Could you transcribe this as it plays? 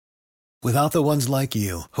Without the ones like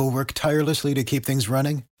you, who work tirelessly to keep things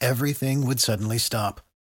running, everything would suddenly stop.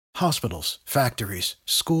 Hospitals, factories,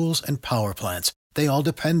 schools, and power plants, they all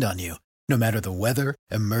depend on you. No matter the weather,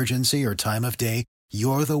 emergency, or time of day,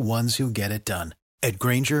 you're the ones who get it done. At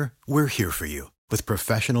Grainger, we're here for you with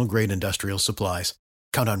professional-grade industrial supplies.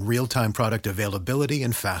 Count on real-time product availability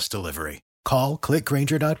and fast delivery. Call, click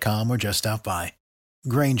Grainger.com, or just stop by.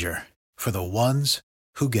 Grainger, for the ones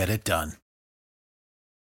who get it done.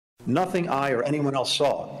 Nothing I or anyone else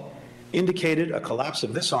saw indicated a collapse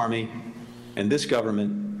of this army and this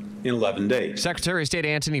government in 11 days. Secretary of State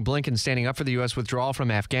Antony Blinken standing up for the U.S. withdrawal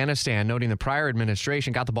from Afghanistan, noting the prior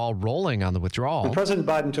administration got the ball rolling on the withdrawal. When President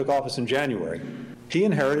Biden took office in January, he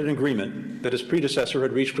inherited an agreement that his predecessor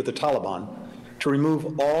had reached with the Taliban to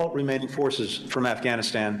remove all remaining forces from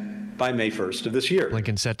Afghanistan by May 1st of this year.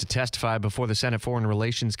 Blinken set to testify before the Senate Foreign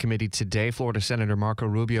Relations Committee today. Florida Senator Marco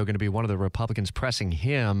Rubio going to be one of the Republicans pressing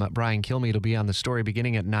him. Brian Kilmeade will be on the story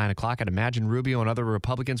beginning at 9 o'clock. I'd imagine Rubio and other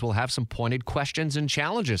Republicans will have some pointed questions and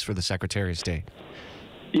challenges for the Secretary of State.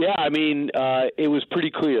 Yeah, I mean, it was pretty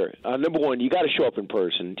clear. Number one, you got to show up in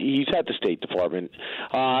person. He's at the State Department.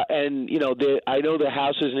 And, you know, I know the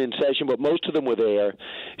House isn't in session, but most of them were there.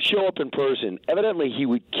 Show up in person. Evidently, he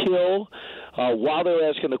would kill while they were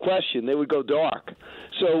asking the question. They would go dark.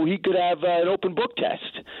 So he could have an open book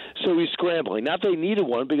test. So he's scrambling. Not that they needed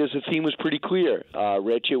one because the theme was pretty clear,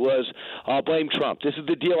 Rich. It was, blame Trump. This is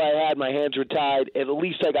the deal I had. My hands were tied. At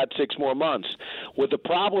least I got 6 more months. What the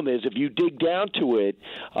problem is, if you dig down to it,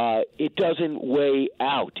 it doesn't weigh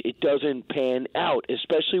out. It doesn't pan out,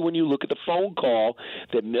 especially when you look at the phone call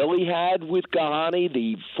that Milley had with Ghani,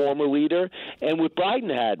 the former leader, and what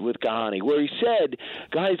Biden had with Ghani, where he said,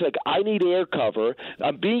 guys, like, I need air cover.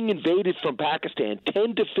 I'm being invaded from Pakistan,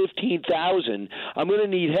 10 to 15,000. I'm going to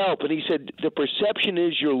need help. And he said, the perception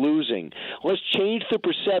is you're losing. Let's change the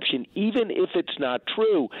perception, even if it's not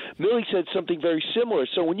true. Milley said something very similar.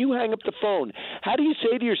 So when you hang up the phone, how do you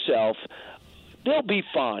say to yourself, they'll be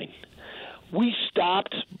fine? We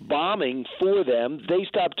stopped bombing for them. They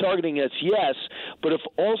stopped targeting us, yes, but if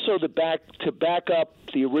also to back up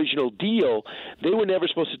the original deal, they were never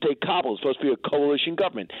supposed to take Kabul. It was supposed to be a coalition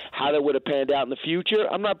government. How that would have panned out in the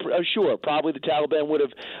future, I'm not sure. Probably the Taliban would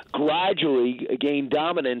have gradually gained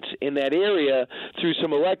dominance in that area through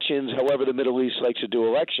some elections, however the Middle East likes to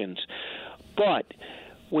do elections. But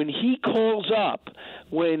when he calls up,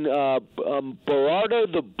 when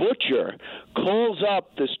Barada the Butcher calls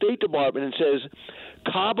up the State Department and says,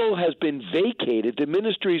 Kabul has been vacated, the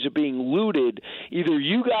ministries are being looted, either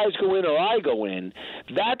you guys go in or I go in,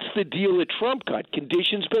 that's the deal that Trump got,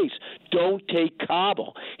 conditions-based. Don't take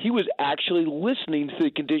Kabul. He was actually listening to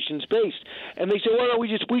the conditions-based. And they said, well, no, we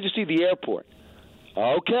just need the airport.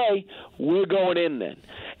 Okay, we're going in then.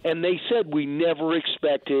 And they said we never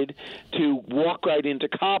expected to walk right into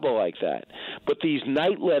Kabul like that. But these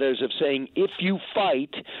night letters of saying, if you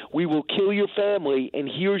fight, we will kill your family, and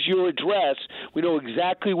here's your address. We know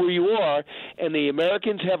exactly where you are. And the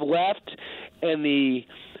Americans have left, and the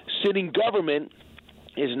sitting government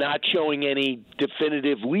is not showing any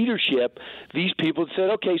definitive leadership. These people said,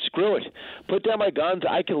 okay, screw it. Put down my guns.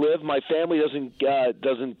 I can live. My family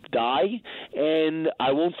doesn't die, and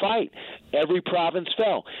I won't fight. Every province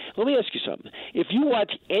fell. Let me ask you something. If you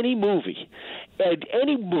watch any movie,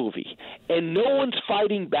 and no one's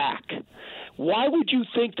fighting back, why would you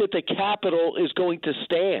think that the capital is going to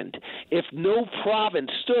stand if no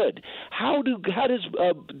province stood? How does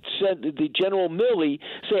the General Milley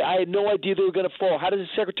say, I had no idea they were going to fall? How does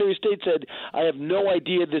the Secretary of State said, I have no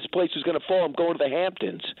idea this place was going to fall, I'm going to the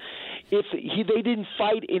Hamptons? If they didn't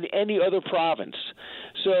fight in any other province.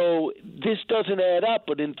 So this doesn't add up.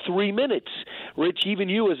 But in 3 minutes, Rich, even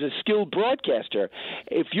you as a skilled broadcaster,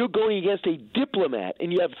 if you're going against a diplomat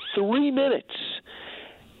and you have 3 minutes,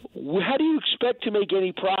 how do you expect to make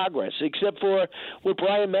any progress, except for what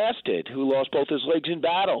Brian Mast did, who lost both his legs in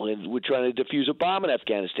battle and we're trying to defuse a bomb in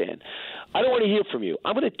Afghanistan? I don't want to hear from you.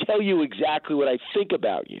 I'm going to tell you exactly what I think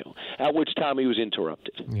about you, at which time he was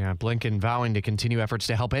interrupted. Yeah, Blinken vowing to continue efforts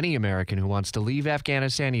to help any American who wants to leave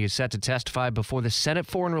Afghanistan. He is set to testify before the Senate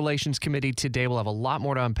Foreign Relations Committee today. We'll have a lot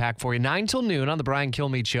more to unpack for you. 9 till noon on the Brian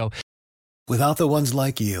Kilmeade Show. Without the ones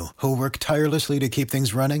like you, who work tirelessly to keep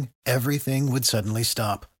things running, everything would suddenly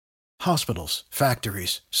stop. Hospitals,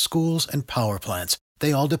 factories, schools, and power plants,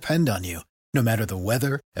 they all depend on you. No matter the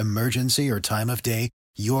weather, emergency, or time of day,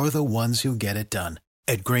 you're the ones who get it done.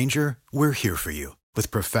 At Grainger, we're here for you with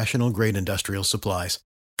professional-grade industrial supplies.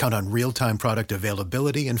 Count on real-time product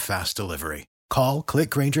availability and fast delivery. Call, click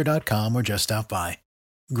Grainger.com, or just stop by.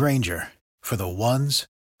 Grainger, for the ones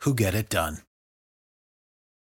who get it done.